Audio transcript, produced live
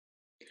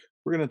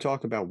We're going to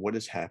talk about what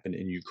has happened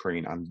in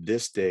Ukraine on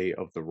this day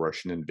of the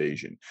Russian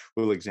invasion.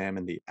 We'll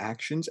examine the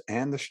actions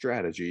and the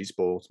strategies,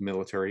 both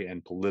military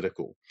and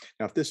political.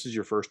 Now, if this is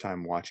your first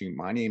time watching,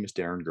 my name is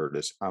Darren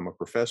Gertis. I'm a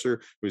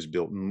professor who has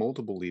built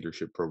multiple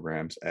leadership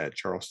programs at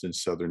Charleston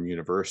Southern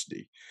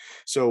University.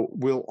 So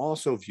we'll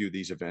also view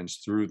these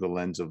events through the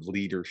lens of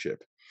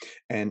leadership.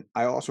 And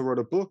I also wrote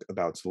a book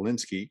about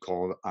Zelensky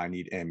called I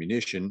Need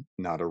Ammunition,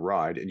 Not a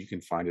Ride, and you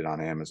can find it on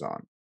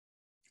Amazon.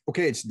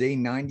 Okay, it's day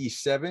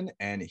 97,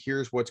 and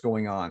here's what's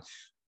going on.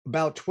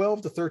 About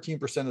 12 to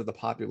 13% of the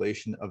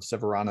population of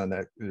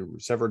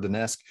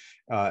Severodonetsk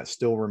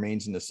still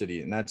remains in the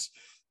city, and that's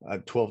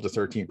 12 to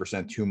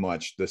 13% too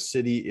much. The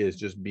city is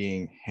just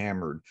being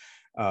hammered.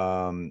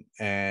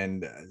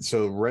 And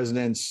so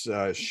residents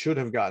should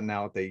have gotten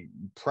out. They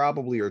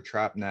probably are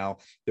trapped now.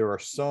 There are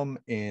some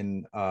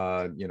in,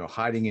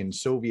 hiding in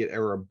Soviet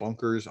era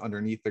bunkers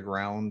underneath the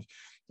ground.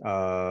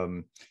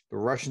 The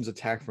Russians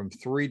attacked from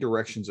three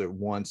directions at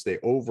once. They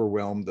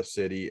overwhelmed the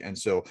city. And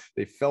so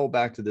they fell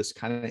back to this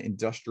kind of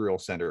industrial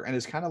center. And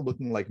it's kind of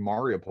looking like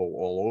Mariupol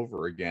all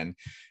over again.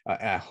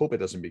 I hope it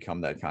doesn't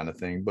become that kind of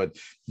thing. But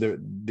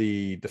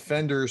the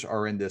defenders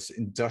are in this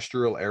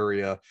industrial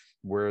area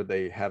where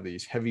they have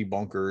these heavy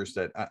bunkers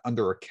that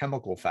under a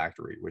chemical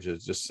factory, which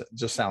is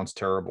just sounds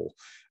terrible,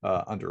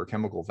 under a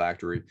chemical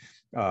factory.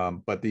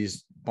 But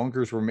these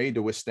bunkers were made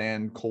to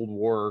withstand Cold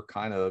War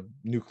kind of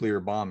nuclear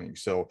bombing.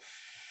 So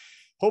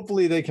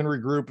hopefully they can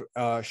regroup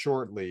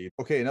shortly.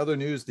 Okay, in other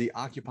news, the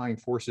occupying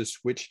forces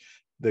switched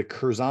the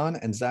Kherson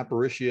and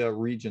Zaporizhia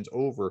regions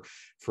over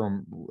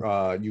from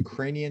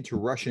Ukrainian to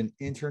Russian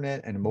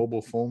internet and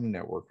mobile phone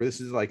network. This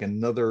is like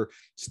another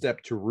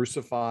step to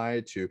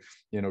Russify, to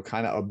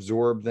kind of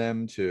absorb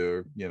them,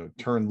 to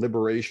turn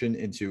liberation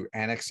into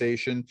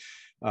annexation,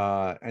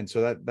 and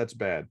so that's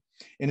bad.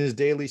 In his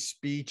daily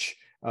speech,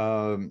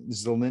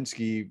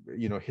 Zelensky,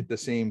 hit the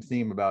same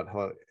theme about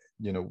how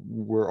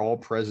we're all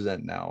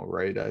president now,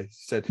 right? I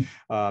said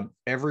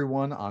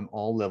everyone on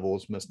all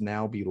levels must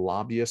now be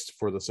lobbyists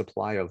for the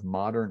supply of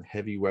modern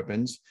heavy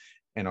weapons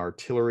and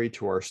artillery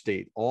to our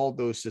state, all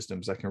those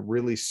systems that can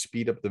really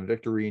speed up the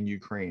victory in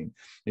Ukraine.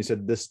 He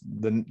said this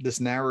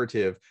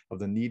narrative of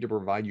the need to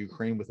provide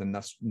Ukraine with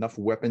enough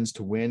weapons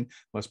to win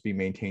must be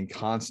maintained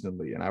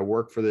constantly. And I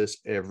work for this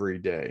every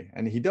day.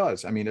 And he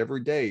does. I mean,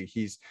 every day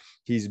he's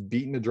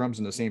beating the drums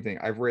on the same thing.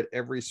 I've read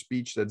every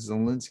speech that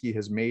Zelensky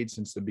has made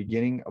since the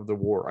beginning of the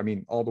war. I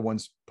mean, all the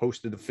ones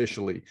posted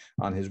officially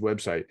on his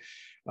website.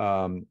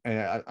 And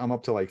I'm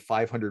up to like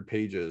 500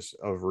 pages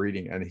of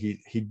reading, and he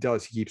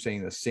keeps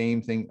saying the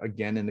same thing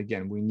again and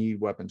again. We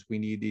need weapons. We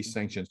need these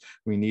sanctions.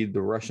 We need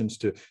the Russians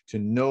to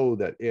know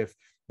that if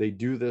they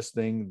do this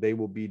thing, they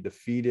will be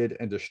defeated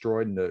and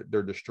destroyed, and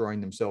they're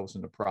destroying themselves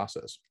in the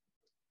process.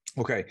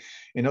 Okay.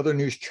 In other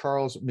news,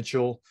 Charles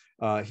Michel,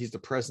 he's the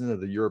president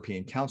of the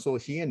European Council.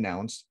 He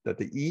announced that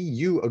the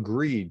EU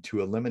agreed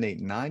to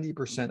eliminate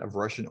 90% of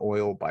Russian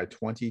oil by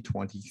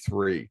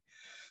 2023.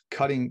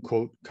 Cutting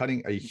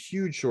a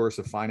huge source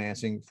of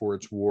financing for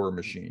its war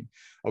machine.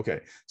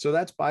 Okay, so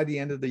that's by the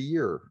end of the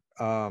year,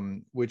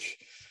 which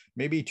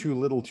may be too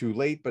little too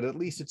late, but at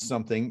least it's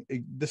something.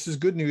 This is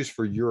good news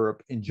for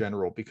Europe in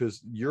general,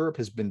 because Europe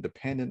has been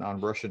dependent on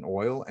Russian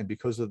oil, and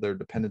because of their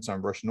dependence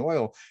on Russian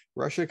oil,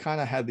 Russia kind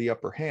of had the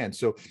upper hand.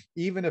 So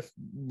even if,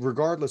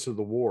 regardless of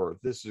the war,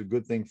 this is a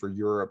good thing for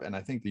Europe, and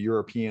I think the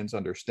Europeans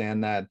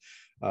understand that.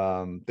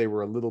 They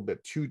were a little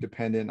bit too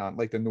dependent on,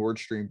 like, the Nord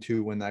Stream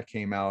 2 when that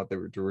came out.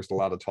 There was a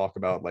lot of talk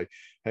about, like,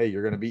 hey,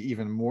 you're going to be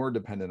even more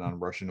dependent on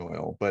Russian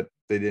oil, but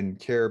they didn't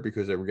care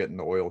because they were getting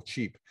the oil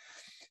cheap.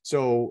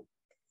 So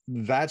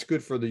that's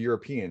good for the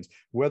Europeans.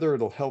 Whether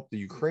it'll help the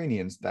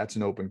Ukrainians, that's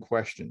an open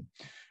question.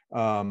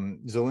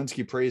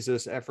 Zelensky praised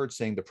this effort,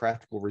 saying the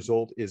practical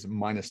result is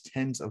minus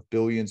tens of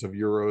billions of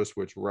euros,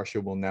 which Russia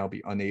will now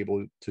be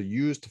unable to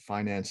use to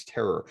finance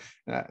terror.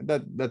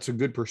 That's a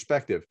good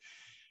perspective.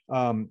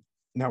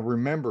 Now,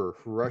 remember,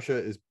 Russia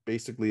is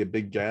basically a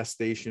big gas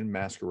station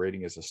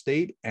masquerading as a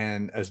state.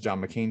 And as John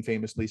McCain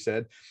famously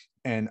said,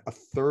 and a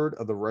third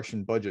of the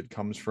Russian budget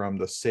comes from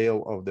the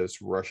sale of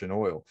this Russian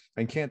oil.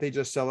 And can't they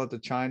just sell it to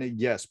China?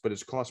 Yes, but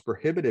it's cost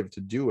prohibitive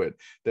to do it.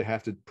 They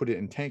have to put it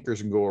in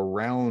tankers and go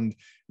around.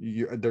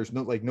 There's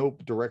no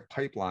direct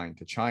pipeline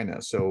to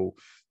China. So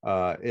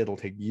it'll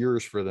take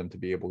years for them to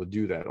be able to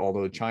do that,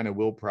 although China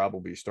will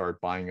probably start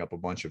buying up a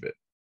bunch of it.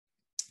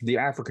 The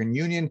African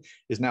Union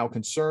is now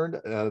concerned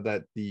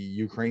that the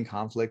Ukraine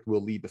conflict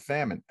will lead to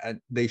famine.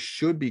 And they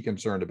should be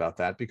concerned about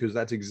that, because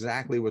that's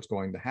exactly what's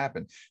going to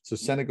happen. So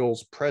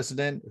Senegal's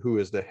president, who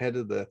is the head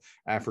of the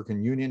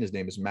African Union, his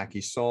name is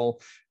Macky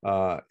Sall.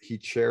 He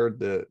chaired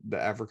the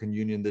African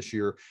Union this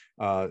year.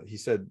 He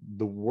said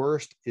the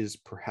worst is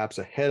perhaps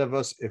ahead of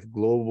us if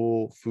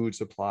global food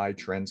supply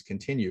trends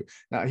continue.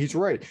 Now, he's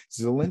right.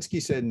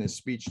 Zelensky said in his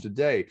speech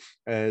today,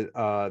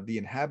 the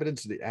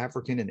inhabitants of the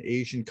African and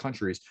Asian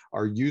countries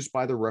are used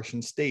by the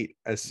Russian state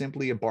as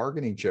simply a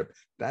bargaining chip.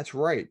 That's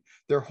right.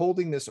 They're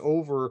holding this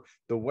over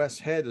the West's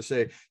head to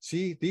say,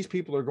 see, these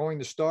people are going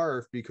to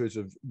starve because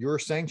of your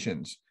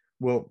sanctions.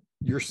 Well,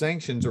 your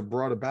sanctions are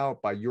brought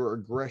about by your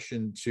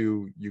aggression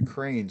to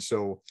Ukraine.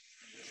 So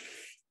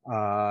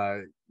uh,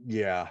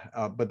 yeah,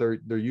 but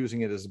they're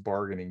using it as a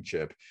bargaining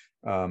chip.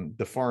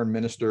 The foreign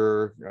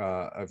minister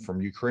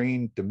from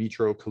Ukraine,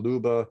 Dmytro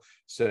Kuleba,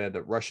 said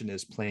that Russia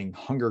is playing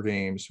Hunger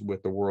Games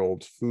with the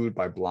world's food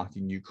by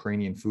blocking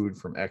Ukrainian food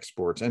from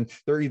exports, and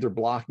they're either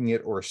blocking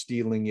it or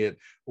stealing it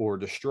or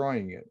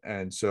destroying it.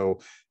 And so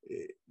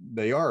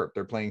they're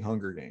playing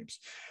Hunger Games.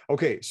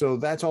 Okay, so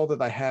that's all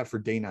that I have for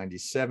day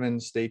 97.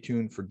 Stay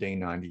tuned for day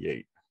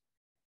 98.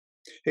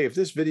 Hey, if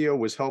this video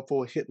was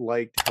helpful, hit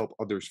like to help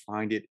others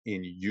find it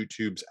in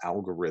YouTube's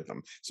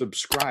algorithm.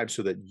 Subscribe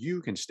so that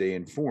you can stay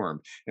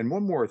informed. And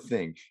one more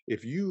thing,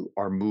 if you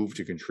are moved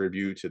to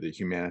contribute to the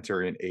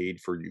humanitarian aid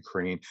for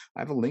Ukraine, I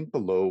have a link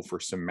below for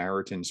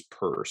Samaritan's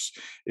Purse.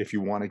 If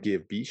you want to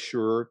give, be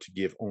sure to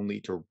give only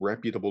to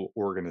reputable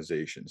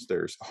organizations.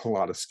 There's a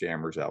lot of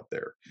scammers out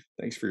there.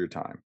 Thanks for your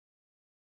time.